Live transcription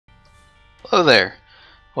Hello there!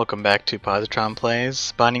 Welcome back to Positron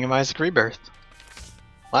Plays Binding of Isaac Rebirth.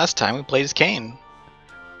 Last time we played as Cain,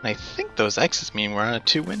 and I think those X's mean we're on a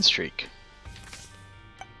 2-win streak.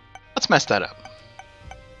 Let's mess that up.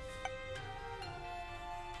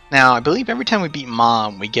 Now, I believe every time we beat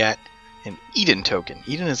Mom, we get an Eden token.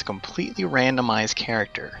 Eden is a completely randomized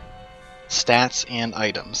character, stats and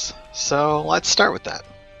items. So let's start with that.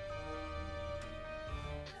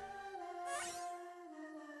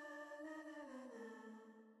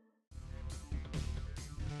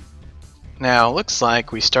 Now, it looks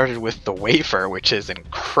like we started with the wafer, which is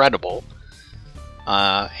incredible,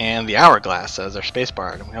 and the hourglass as our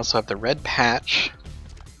spacebar. And we also have the red patch,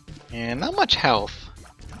 and not much health.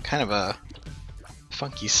 Kind of a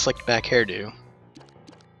funky slicked back hairdo.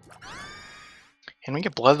 And we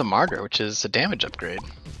get Blood of the Martyr, which is a damage upgrade.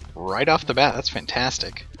 Right off the bat, that's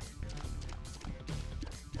fantastic.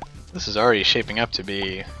 This is already shaping up to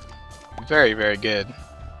be very, very good.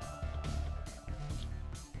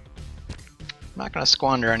 I'm not going to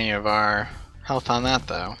squander any of our health on that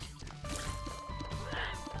though.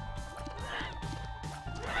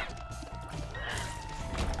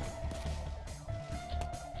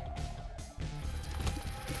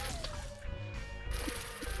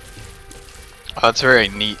 Oh, it's a very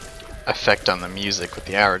neat effect on the music with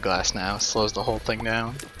the hourglass now. Slows the whole thing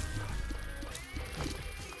down.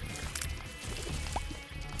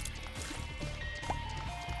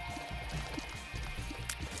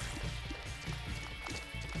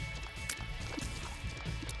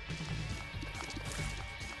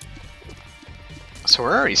 So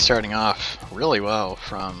we're already starting off really well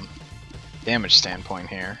from damage standpoint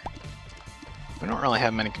here. We don't really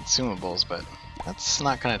have many consumables, but that's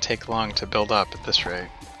not going to take long to build up at this rate.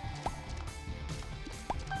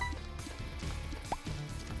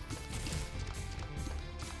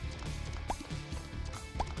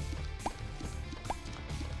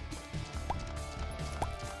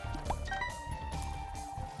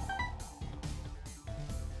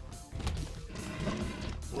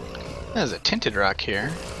 There's a tinted rock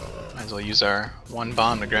here. Might as well use our one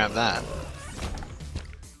bomb to grab that.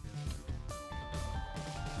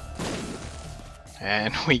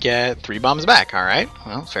 And we get 3 bombs back, alright.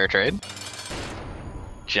 Well, fair trade.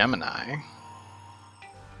 Gemini.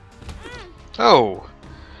 Oh!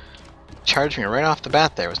 Charged me right off the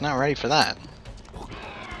bat there. Was not ready for that.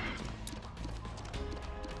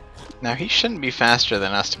 Now, he shouldn't be faster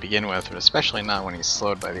than us to begin with, but especially not when he's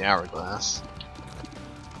slowed by the hourglass.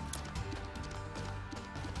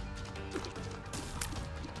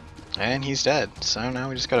 And he's dead, so now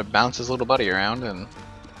we just gotta bounce his little buddy around and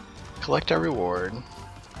collect our reward.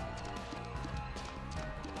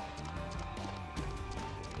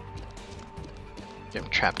 Get him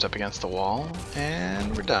trapped up against the wall,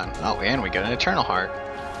 and we're done. Oh, and we got an Eternal Heart.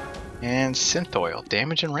 And Synth Oil,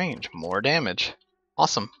 damage and range, more damage.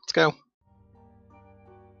 Awesome, let's go.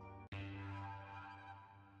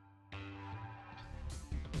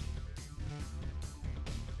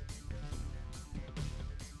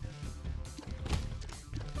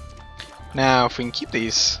 Now, if we can keep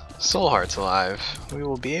these soul hearts alive, we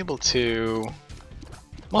will be able to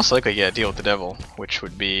most likely get a deal with the devil, which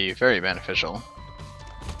would be very beneficial.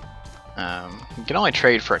 We can only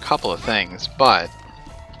trade for a couple of things, but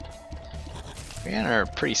we're in a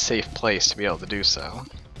pretty safe place to be able to do so.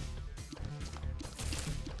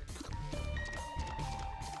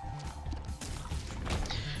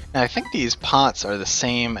 Now, I think these pots are the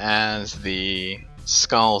same as the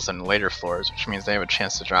skulls and later floors, which means they have a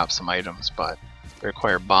chance to drop some items, but they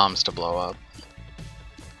require bombs to blow up.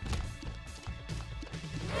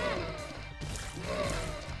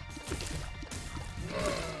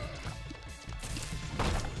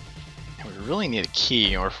 And we really need a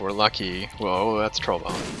key, or if we're lucky, whoa, that's troll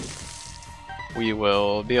bomb. We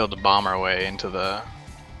will be able to bomb our way into the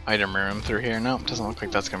item room through here. Nope, doesn't look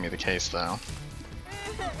like that's going to be the case though.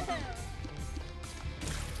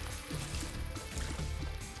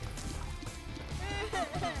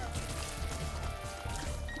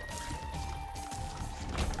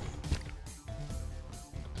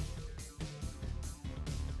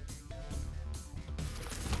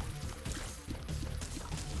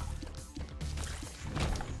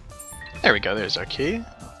 There we go, there's our key.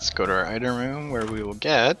 Let's go to our item room where we will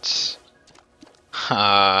get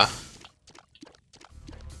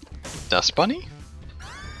Dust Bunny?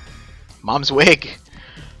 Mom's wig!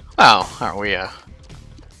 Wow, aren't we a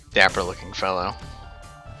dapper looking fellow?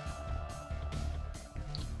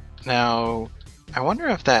 Now, I wonder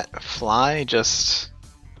if that fly just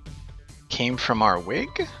came from our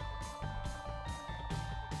wig?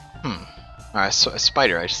 Or a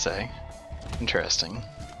spider, I should say. Interesting.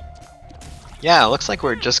 Yeah, it looks like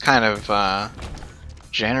we're just kind of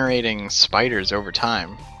generating spiders over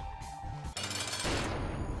time.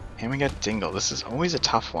 And we got Dingle. This is always a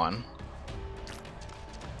tough one.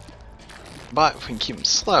 But if we can keep him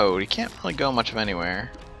slowed, he can't really go much of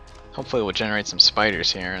anywhere. Hopefully we'll generate some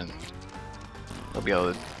spiders here and they'll be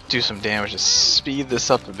able to do some damage to speed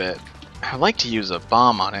this up a bit. I'd like to use a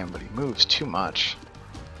bomb on him, but he moves too much.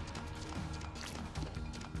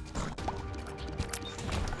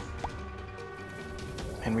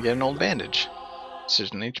 And we get an old bandage. This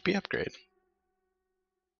is an HP upgrade.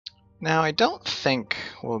 Now I don't think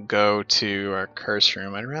we'll go to our curse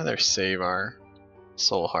room. I'd rather save our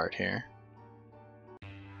soul heart here.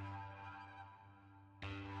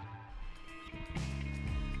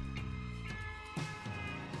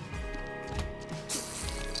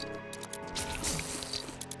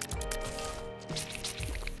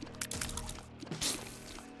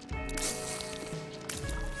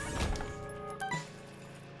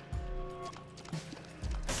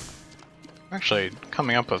 We're actually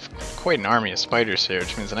coming up with quite an army of spiders here,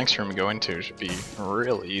 which means the next room we go into should be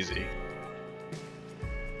real easy.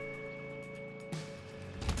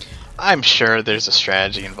 I'm sure there's a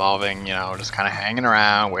strategy involving, you know, just kind of hanging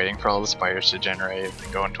around, waiting for all the spiders to generate,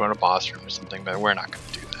 and go into a boss room or something, but we're not going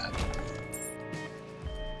to do that.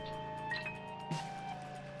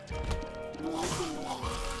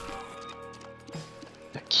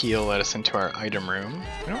 That keel led us into our item room.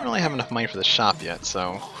 We don't really have enough money for the shop yet,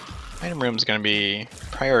 so item room is going to be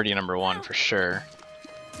priority number 1 for sure.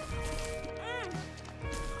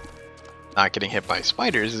 Not getting hit by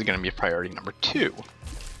spiders is going to be priority number 2.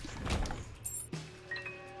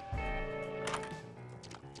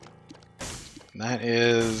 That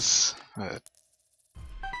is... oh,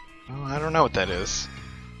 I don't know what that is.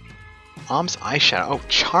 Om's eyeshadow. Oh,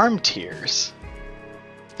 charm tears.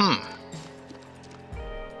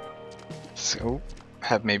 So,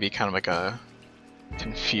 have maybe kind of like a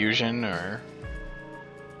confusion or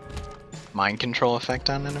mind control effect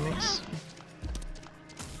on enemies.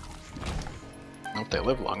 If they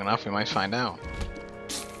live long enough, we might find out.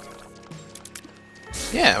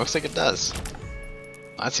 Yeah, it looks like it does.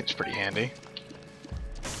 Well, that seems pretty handy.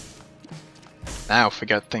 Now, if we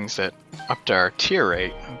got things that upped our tier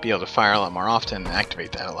rate, we'd be able to fire a lot more often and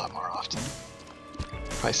activate that a lot more often.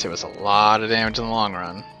 Probably save us a lot of damage in the long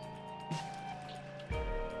run.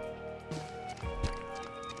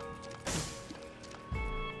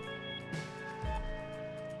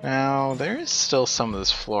 Now, there is still some of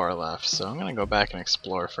this floor left, so I'm going to go back and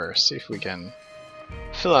explore first, see if we can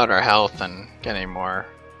fill out our health and get any more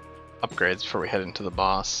upgrades before we head into the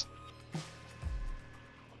boss.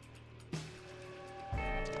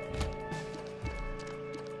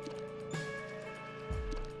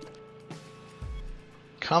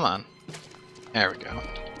 Come on. There we go.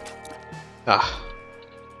 Ah.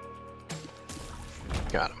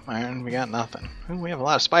 Got him. Iron, we got nothing. Ooh, we have a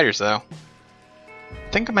lot of spiders though.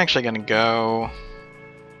 I think I'm actually gonna go...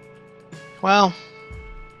 well...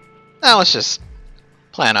 now let's just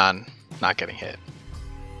plan on not getting hit.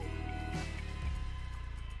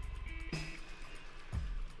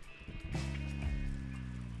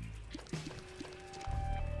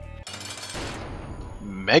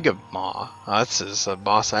 Mega Maw. Oh, this is a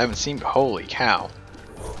boss I haven't seen. Holy cow.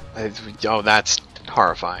 Oh, that's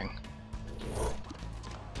horrifying.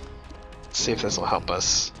 Let's see if this will help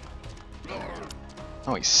us.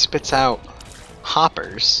 Oh, he spits out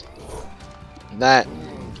hoppers. That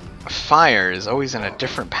fire is always in a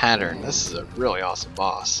different pattern. This is a really awesome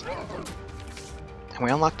boss. And we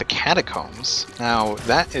unlock the catacombs. Now,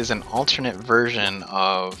 that is an alternate version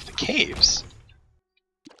of the caves.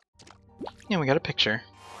 Yeah, we got a picture.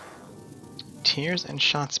 Tears and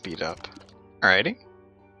shot speed up. Alrighty.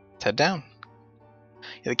 Let's head down.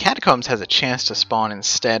 Yeah, the catacombs has a chance to spawn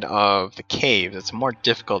instead of the caves. It's a more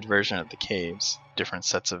difficult version of the caves. Different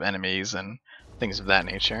sets of enemies and things of that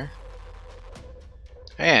nature.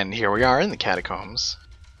 And here we are in the catacombs.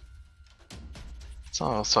 This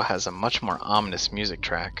also has a much more ominous music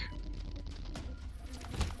track.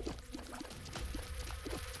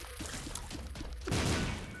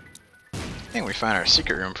 And we find our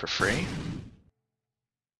secret room for free.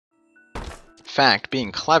 In fact,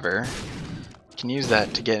 being clever, we can use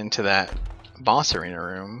that to get into that boss arena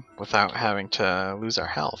room without having to lose our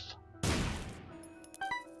health.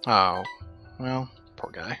 Oh, well, poor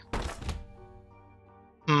guy.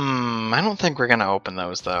 I don't think we're gonna open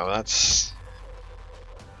those though. I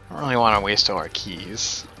don't really want to waste all our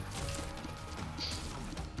keys.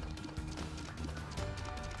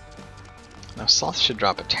 Now Sloth should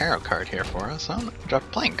drop a tarot card here for us. I'm gonna drop a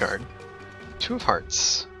playing card. 2 of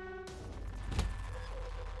Hearts.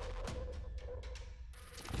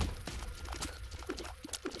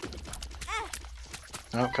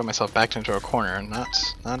 Oh, got myself backed into a corner.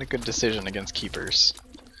 Not a good decision against keepers.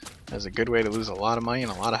 That's a good way to lose a lot of money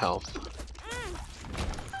and a lot of health.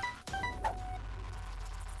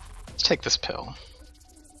 Let's take this pill.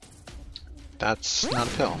 That's not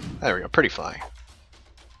a pill. There we go, pretty fly.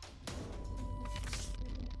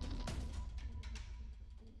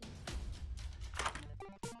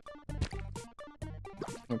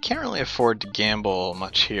 We can't really afford to gamble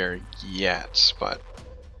much here yet, but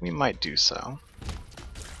we might do so.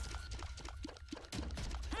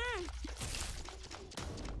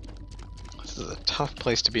 This is a tough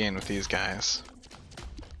place to be in with these guys.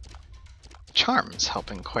 Charm's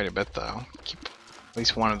helping quite a bit though. Keep at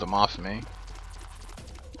least one of them off of me.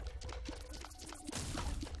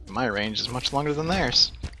 My range is much longer than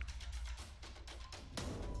theirs.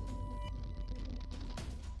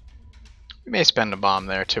 We may spend a bomb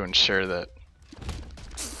there to ensure that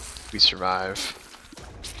we survive.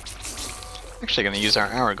 Actually going to use our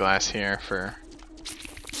hourglass here for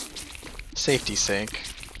safety's sake.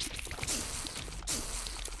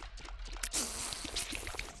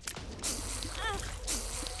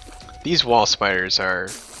 These wall spiders are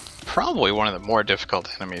probably one of the more difficult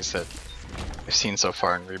enemies that I've seen so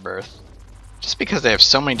far in Rebirth. Just because they have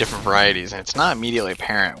so many different varieties and it's not immediately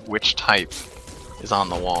apparent which type is on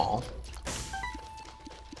the wall.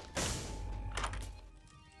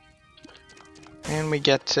 And we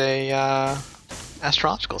get a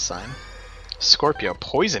astrological sign. Scorpio,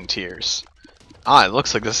 poison tears. Ah, it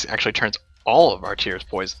looks like this actually turns all of our tears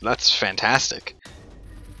poison. That's fantastic.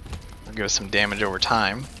 It'll give us some damage over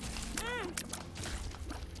time.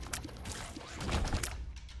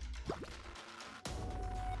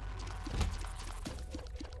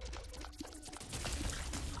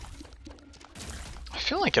 I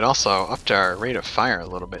feel like it also upped our rate of fire a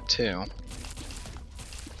little bit too.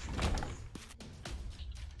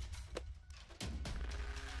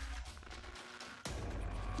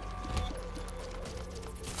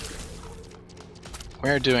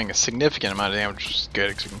 We're doing a significant amount of damage, which is good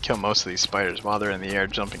because we can kill most of these spiders while they're in the air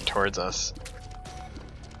jumping towards us.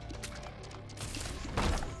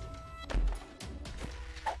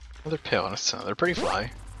 Another pill and another pretty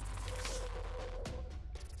fly.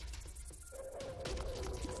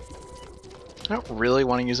 I don't really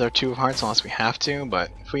want to use our Two of Hearts unless we have to, but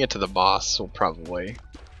if we get to the boss, we'll probably...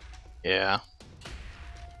 yeah.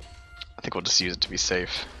 I think we'll just use it to be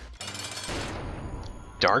safe.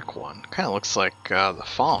 Dark one. Kind of looks like the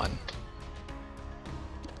Fallen.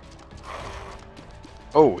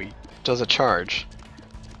 Oh, he does a charge.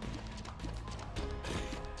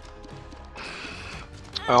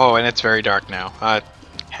 Oh, and it's very dark now.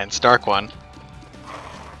 Hence Dark One.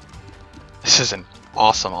 This is an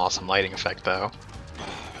awesome, awesome lighting effect, though.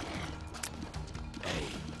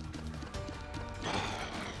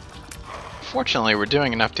 Fortunately, we're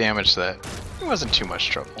doing enough damage that it wasn't too much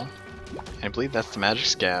trouble. I believe that's the magic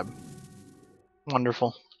scab.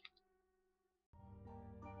 Wonderful.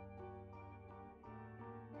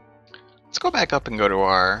 Let's go back up and go to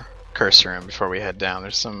our cursor room before we head down.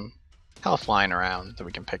 There's some health lying around that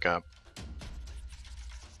we can pick up.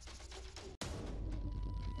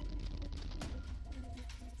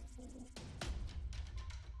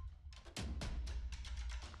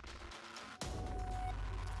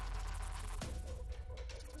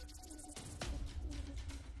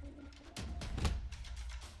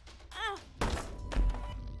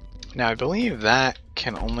 Now I believe that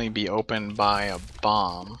can only be opened by a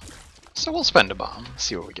bomb, so we'll spend a bomb,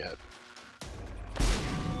 see what we get.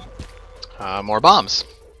 More bombs.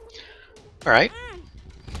 Alright,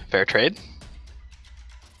 fair trade.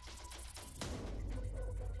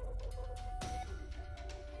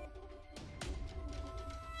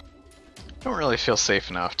 Don't really feel safe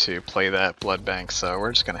enough to play that blood bank, so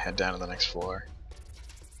we're just gonna head down to the next floor.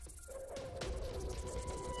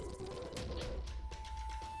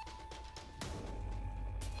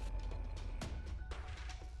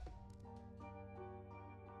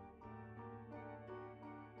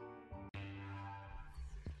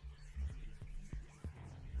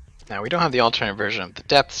 Now, we don't have the alternate version of the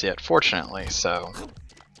depths yet, fortunately, so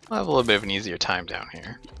we'll have a little bit of an easier time down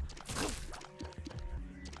here.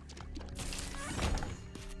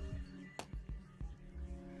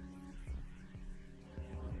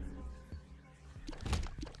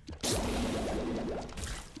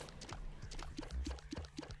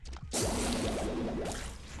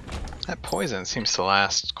 That poison seems to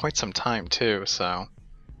last quite some time too, so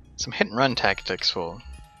some hit and run tactics will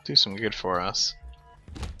do some good for us.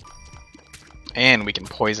 And we can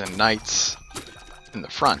poison knights in the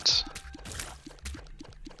front.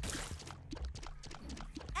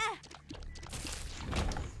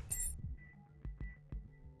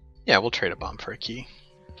 Yeah, we'll trade a bomb for a key.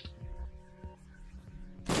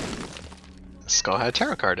 The skull had a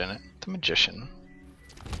tarot card in it. The Magician.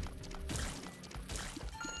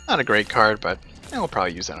 Not a great card, but yeah, we'll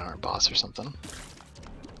probably use it on our boss or something.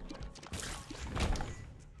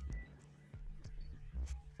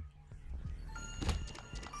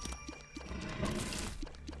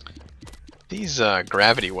 These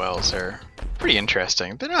gravity wells are pretty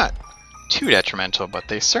interesting. They're not too detrimental, but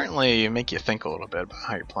they certainly make you think a little bit about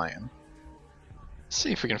how you're playing. Let's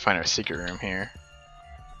see if we can find our secret room here.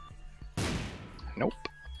 Nope.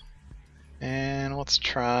 And let's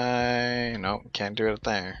try... Nope, can't do it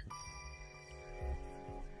there.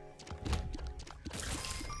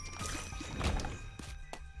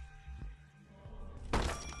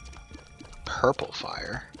 Purple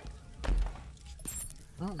fire?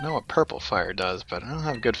 I don't know what purple fire does, but I don't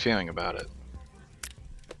have a good feeling about it.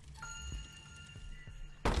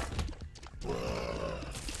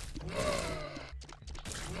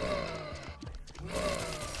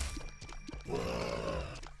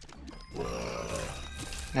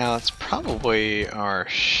 Now that's probably our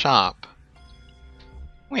shop.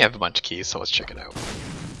 We have a bunch of keys, so let's check it out.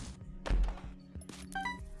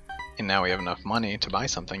 And now we have enough money to buy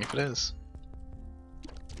something if it is.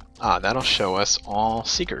 Ah, that'll show us all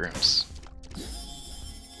secret rooms.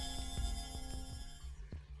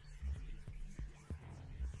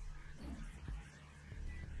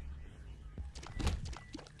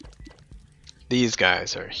 These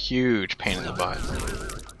guys are a huge pain in the butt.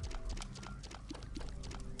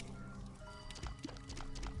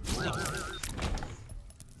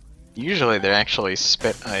 Usually they actually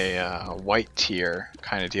spit a white tear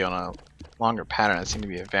kind of deal in a longer pattern. It seemed to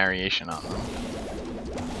be a variation on them.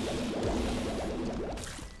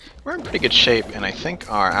 We're in pretty good shape, and I think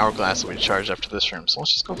our hourglass will be charged after this room, so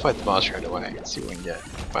let's just go fight the boss right away and see what we can get.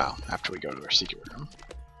 Well, after we go to our secret room.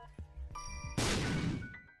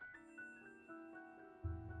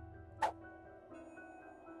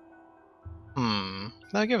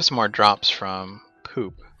 That'll give us more drops from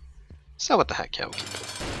poop. So what the heck, yeah, we'll keep it.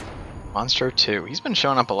 Monstro 2. He's been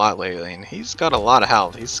showing up a lot lately, and he's got a lot of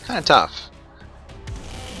health. He's kind of tough.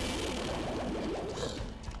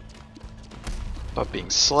 But being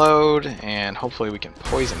slowed, and hopefully we can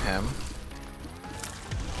poison him.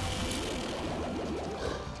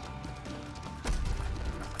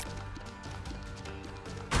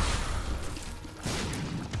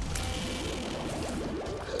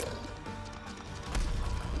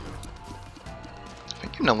 If I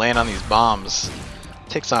get him to land on these bombs, it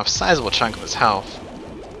takes off a sizable chunk of his health.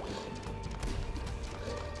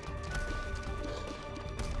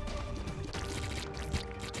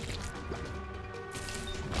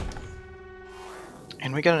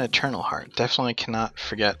 And we got an Eternal Heart. Definitely cannot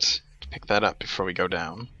forget to pick that up before we go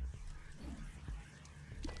down.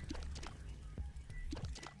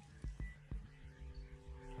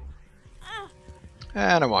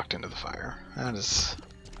 And I walked into the fire. That is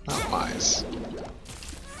not wise.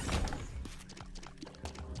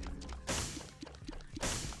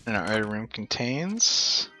 And our other room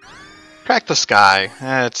contains... Crack the Sky.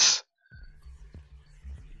 That's...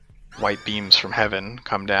 white beams from heaven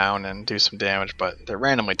come down and do some damage, but they're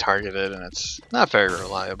randomly targeted and it's not very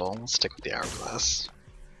reliable. Let's stick with the hourglass.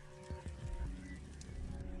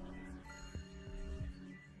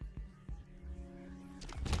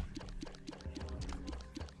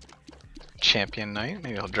 Champion Knight,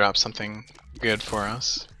 maybe he'll drop something good for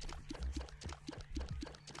us.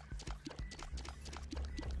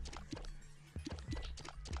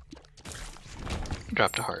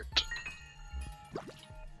 Dropped a heart.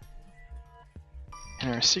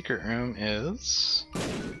 And our secret room is...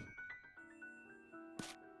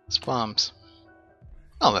 it's bombs.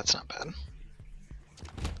 Oh, that's not bad.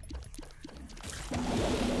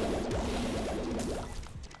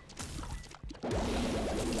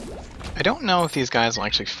 I don't know if these guys will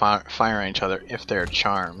actually fire on each other if they're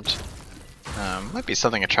charmed. Might be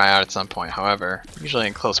something to try out at some point, however, usually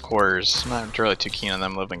in close quarters, I'm not really too keen on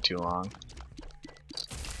them living too long.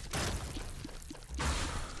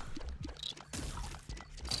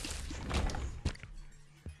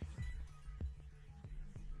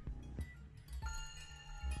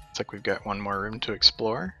 Looks like we've got one more room to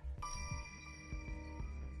explore.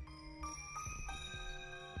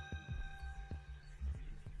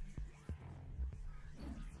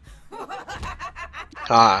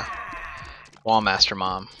 Ah, Wallmaster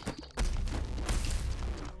Mom.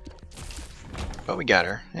 But we got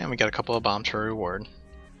her, and we got a couple of bombs for reward.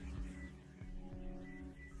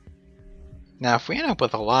 Now, if we end up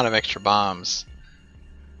with a lot of extra bombs,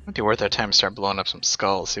 it might be worth our time to start blowing up some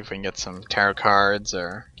skulls, see if we can get some tarot cards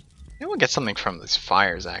or Maybe we'll get something from these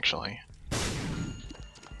fires, actually.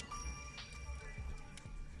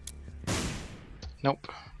 Nope.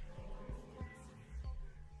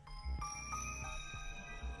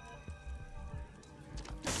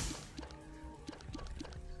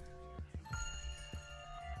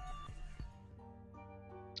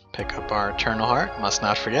 Pick up our Eternal Heart, must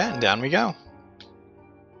not forget, and down we go.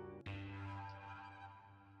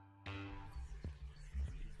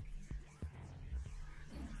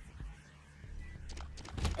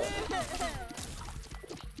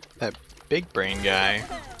 That big brain guy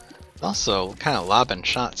is also kind of lobbing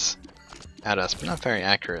shots at us, but not very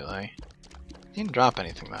accurately. Didn't drop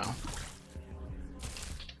anything though.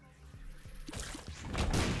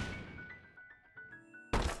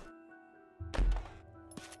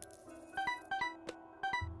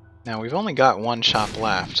 Now we've only got one shop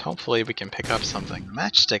left. Hopefully we can pick up something. The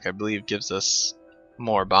matchstick, I believe, gives us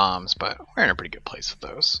more bombs, but we're in a pretty good place with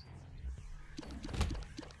those.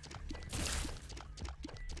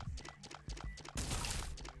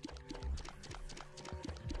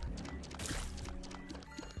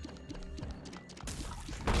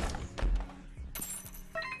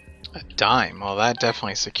 A dime. Well, that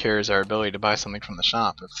definitely secures our ability to buy something from the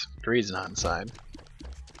shop if greed's not inside.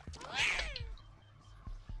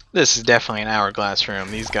 This is definitely an hourglass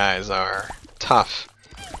room. These guys are tough,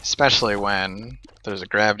 especially when there's a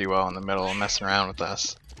gravity well in the middle messing around with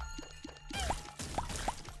us.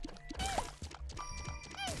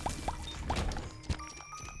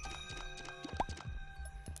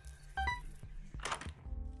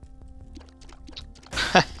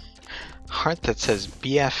 Heart that says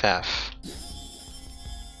BFF.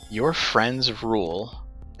 Your friends rule.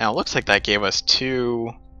 Now it looks like that gave us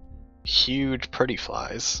 2 huge pretty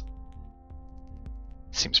flies.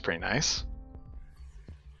 Seems pretty nice.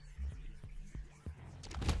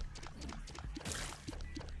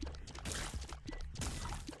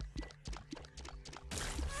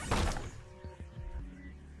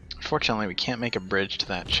 Unfortunately, we can't make a bridge to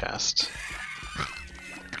that chest.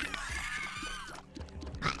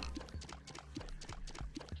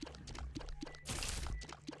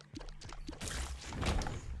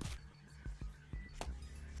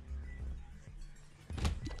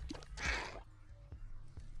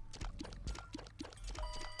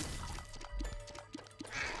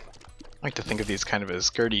 I like to think of these kind of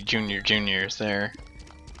as Gertie Juniors. They're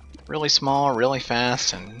really small, really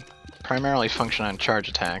fast, and primarily function on charge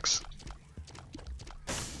attacks.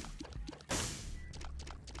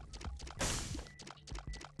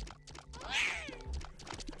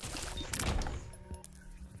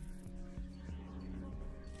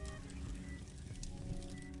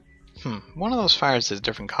 One of those fires is a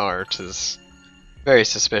different color, which is very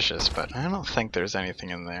suspicious, but I don't think there's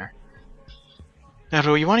anything in there. Now,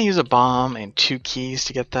 do you want to use a bomb and 2 keys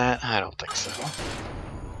to get that? I don't think so.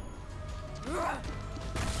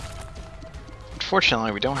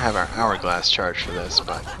 Unfortunately, we don't have our hourglass charge for this,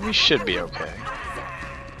 but we should be okay.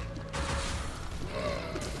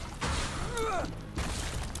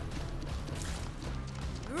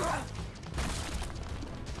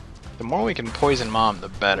 The more we can poison Mom, the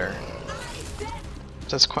better.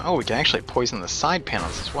 That's quite. Oh, we can actually poison the side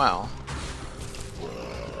panels as well.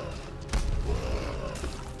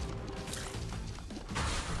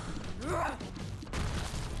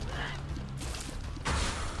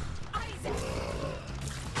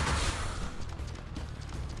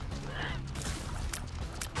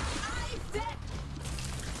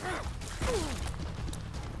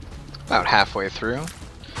 About halfway through.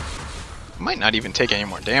 Might not even take any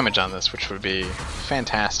more damage on this, which would be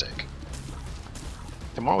fantastic.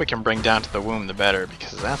 The more we can bring down to the womb, the better,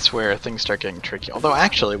 because that's where things start getting tricky. Although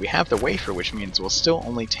actually, we have the wafer, which means we'll still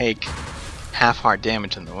only take half-heart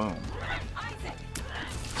damage in the womb.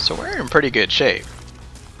 So we're in pretty good shape.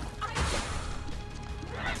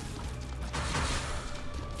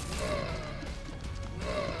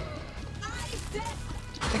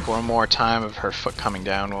 I think one more time of her foot coming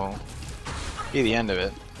down will be the end of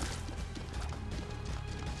it.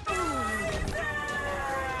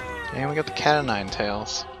 And we got the cat o' nine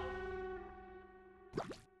tails.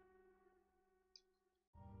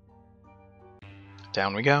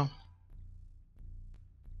 Down we go.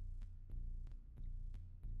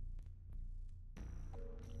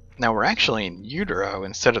 Now we're actually in utero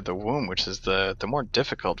instead of the womb, which is the more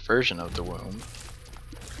difficult version of the womb.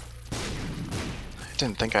 I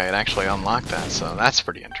didn't think I had actually unlocked that, so that's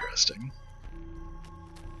pretty interesting.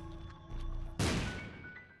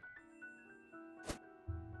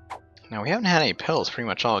 Now we haven't had any pills pretty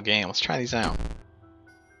much all game. Let's try these out.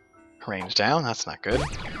 Range down, that's not good.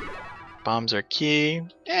 Bombs are key.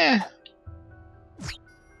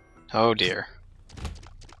 Oh dear.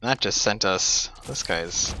 That just sent us... This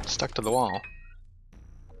guy's stuck to the wall.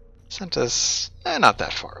 Sent us... not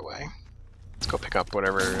that far away. Let's go pick up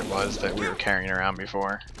whatever it was that we were carrying around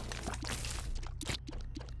before.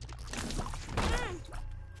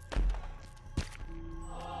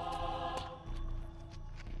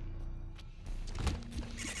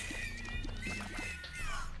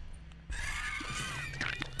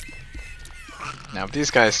 Now if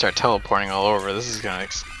these guys start teleporting all over, this is going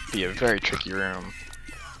to be a very tricky room.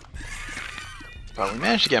 But we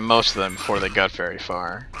managed to get most of them before they got very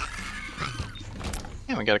far.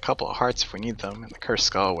 And we got a couple of hearts if we need them, and the cursed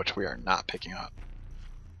skull, which we are not picking up.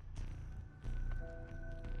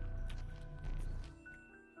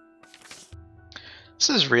 This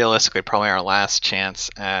is realistically probably our last chance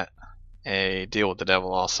at a deal with the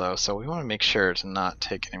devil also, so we want to make sure to not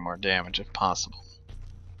take any more damage if possible.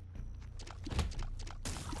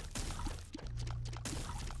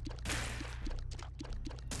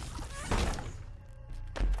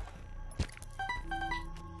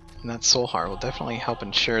 And that soul heart will definitely help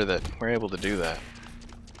ensure that we're able to do that.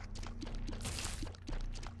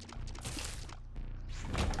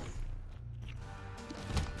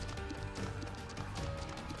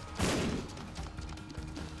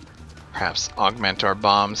 Perhaps augment our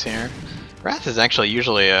bombs here. Wrath is actually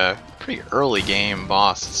usually a pretty early game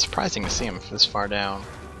boss. It's surprising to see him this far down.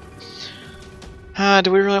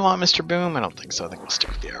 Do we really want Mr. Boom? I don't think so. I think we'll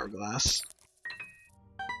stick with the hourglass.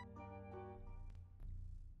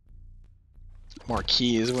 More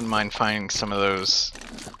keys. Wouldn't mind finding some of those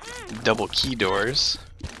double key doors.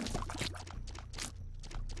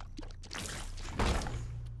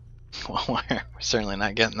 Well, we're certainly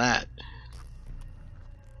not getting that.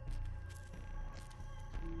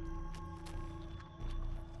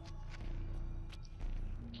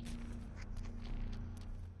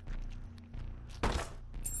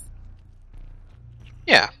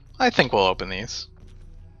 Yeah, I think we'll open these.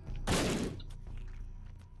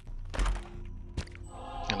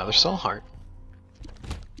 Another soul heart.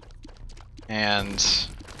 And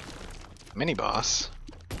mini boss.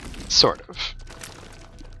 Sort of.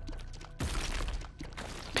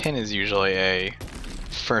 Pin is usually a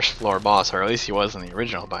first floor boss, or at least he was in the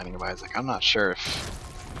original Binding of Isaac. I'm not sure if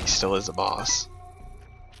he still is a boss.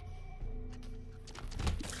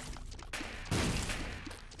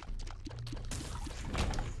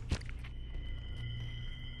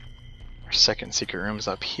 Our second secret room is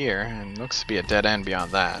up here, and looks to be a dead end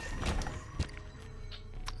beyond that.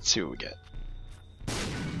 Let's see what we get.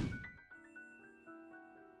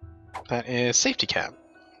 That is safety cap.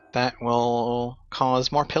 That will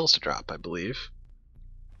cause more pills to drop, I believe.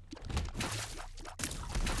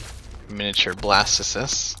 Miniature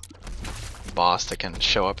Blastocyst. Boss that can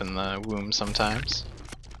show up in the womb sometimes.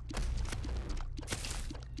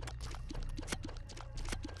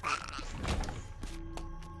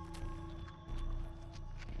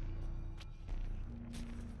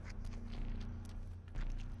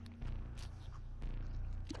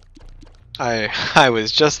 I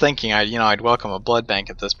was just thinking I'd welcome a blood bank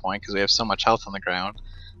at this point because we have so much health on the ground.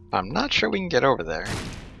 But I'm not sure we can get over there.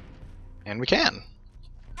 And we can.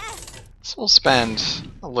 So we'll spend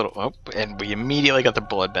a little... Oh, and we immediately got the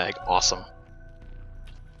blood bag. Awesome.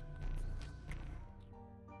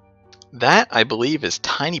 That, I believe, is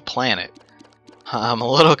Tiny Planet. I'm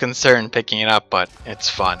a little concerned picking it up, but it's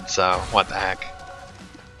fun, so what the heck.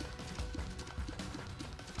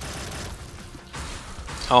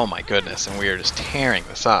 Oh my goodness, and we are just tearing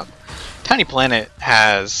this up. Tiny Planet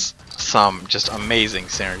has some just amazing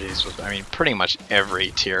synergies with, pretty much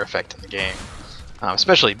every tier effect in the game.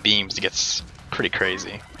 Especially beams, it gets pretty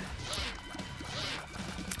crazy.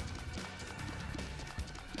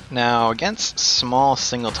 Now, against small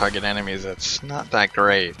single target enemies, it's not that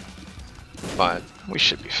great, but we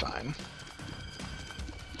should be fine.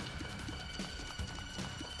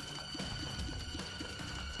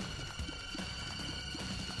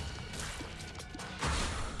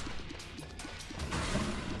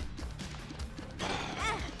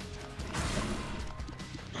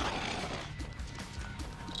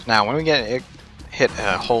 Now, when we hit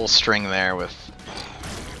a whole string there with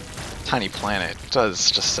Tiny Planet, it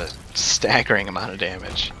does just a staggering amount of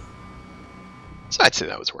damage. So I'd say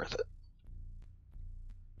that was worth it.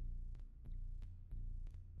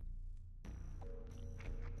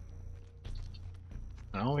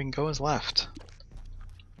 And all we can go is left.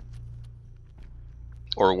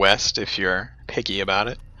 Or west if you're picky about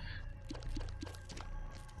it.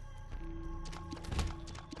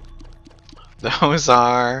 Those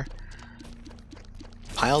are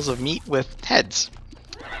piles of meat with heads.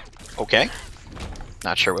 Okay.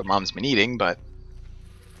 Not sure what Mom's been eating, but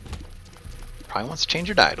Probably wants to change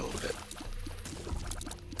your diet a little bit.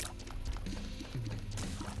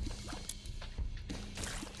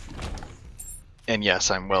 And yes,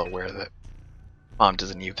 I'm well aware that Mom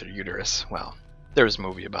doesn't use her uterus. Well, there was a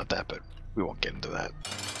movie about that, but we won't get into that.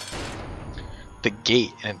 The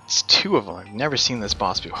gate, and it's 2 of them. I've never seen this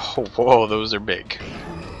boss before. Oh, whoa, those are big.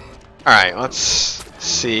 Alright, let's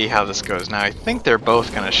see how this goes. Now, I think they're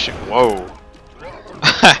both gonna shoot. Whoa.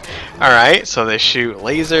 Alright, so they shoot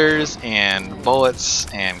lasers and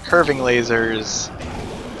bullets and curving lasers.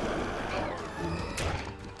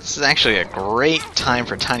 This is actually a great time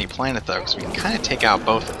for Tiny Planet, though, because we can kind of take out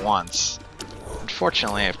both at once.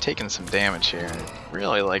 Unfortunately, I've taken some damage here. I'd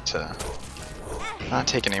really like to not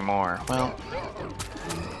take any more. Well,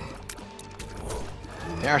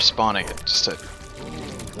 they are spawning at just a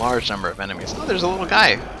large number of enemies. Oh, there's a little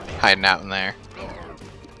guy hiding out in there.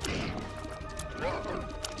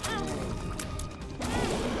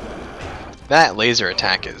 That laser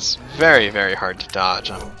attack is very, very hard to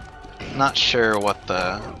dodge. I'm not sure what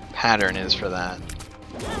the pattern is for that.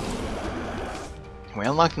 We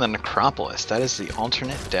unlocked the Necropolis. That is the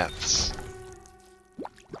alternate depths.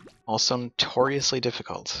 Also notoriously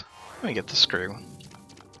difficult. Let me get the screw.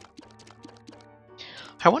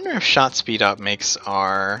 I wonder if shot speed up makes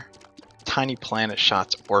our Tiny Planet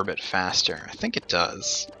shots orbit faster. I think it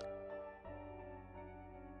does.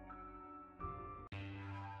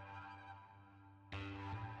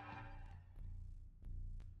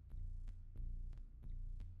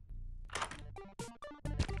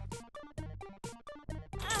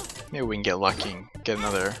 Maybe we can get lucky and get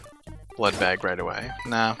another blood bag right away.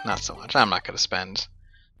 No, not so much. I'm not going to spend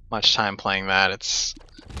much time playing that. It's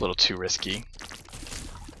a little too risky.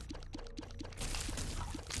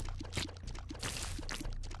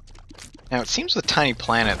 Now it seems with Tiny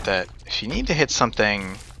Planet that if you need to hit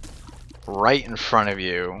something right in front of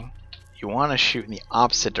you, you want to shoot in the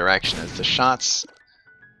opposite direction as the shots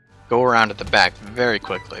go around at the back very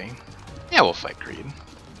quickly. Yeah, we'll fight Greed.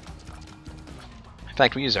 In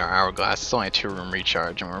fact, we use our hourglass. It's only a 2-room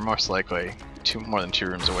recharge, and we're most likely more than 2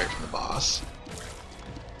 rooms away from the boss.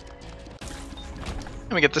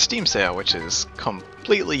 And we get the Steam sale, which is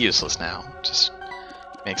completely useless now. Just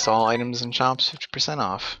makes all items and shops 50%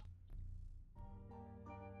 off.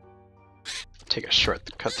 Take a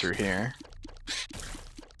short cut through here.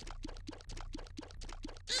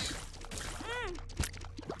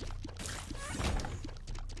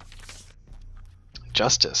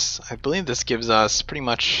 Justice. I believe this gives us pretty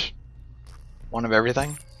much one of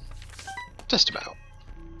everything. Just about.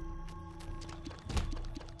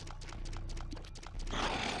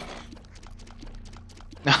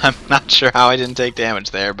 I'm not sure how I didn't take damage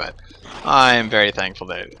there, but I am very thankful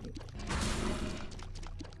that I didn't.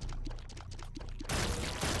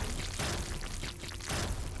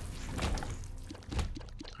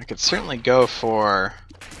 I could certainly go for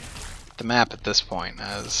the map at this point,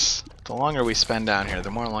 as the longer we spend down here,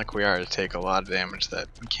 the more likely we are to take a lot of damage that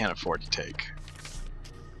we can't afford to take.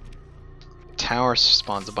 The tower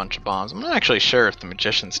spawns a bunch of bombs. I'm not actually sure if the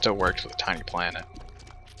Magician still works with Tiny Planet.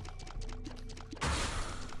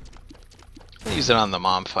 We'll use it on the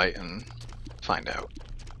mom fight and find out.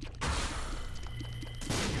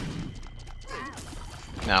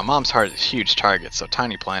 Now, Mom's Heart is a huge target, so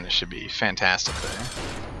Tiny Planet should be fantastic there.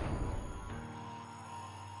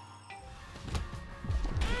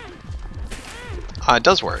 It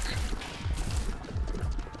does work.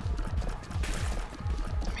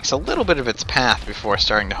 It makes a little bit of its path before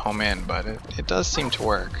starting to home in, but it does seem to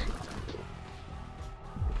work.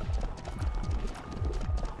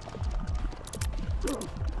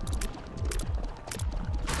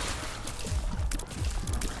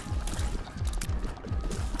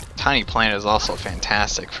 Tiny Planet is also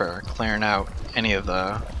fantastic for clearing out any of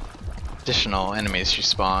the additional enemies she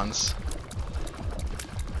spawns.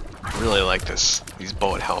 I really like these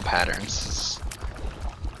bullet hell patterns. It's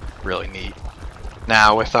really neat.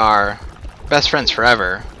 Now with our best friends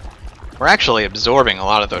forever, we're actually absorbing a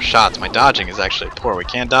lot of those shots. My dodging is actually poor. We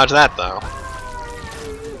can't dodge that though.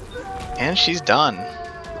 And she's done.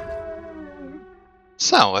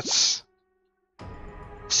 So let's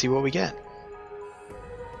see what we get.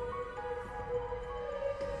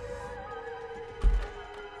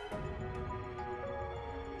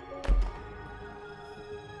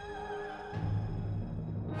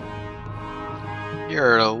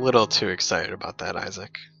 You're a little too excited about that,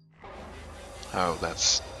 Isaac. Oh,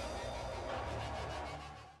 that's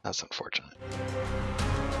unfortunate.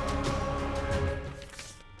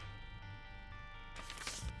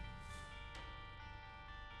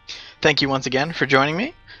 Thank you once again for joining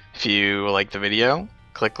me. If you liked the video,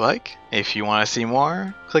 click like. If you want to see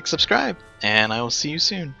more, click subscribe. And I will see you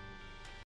soon.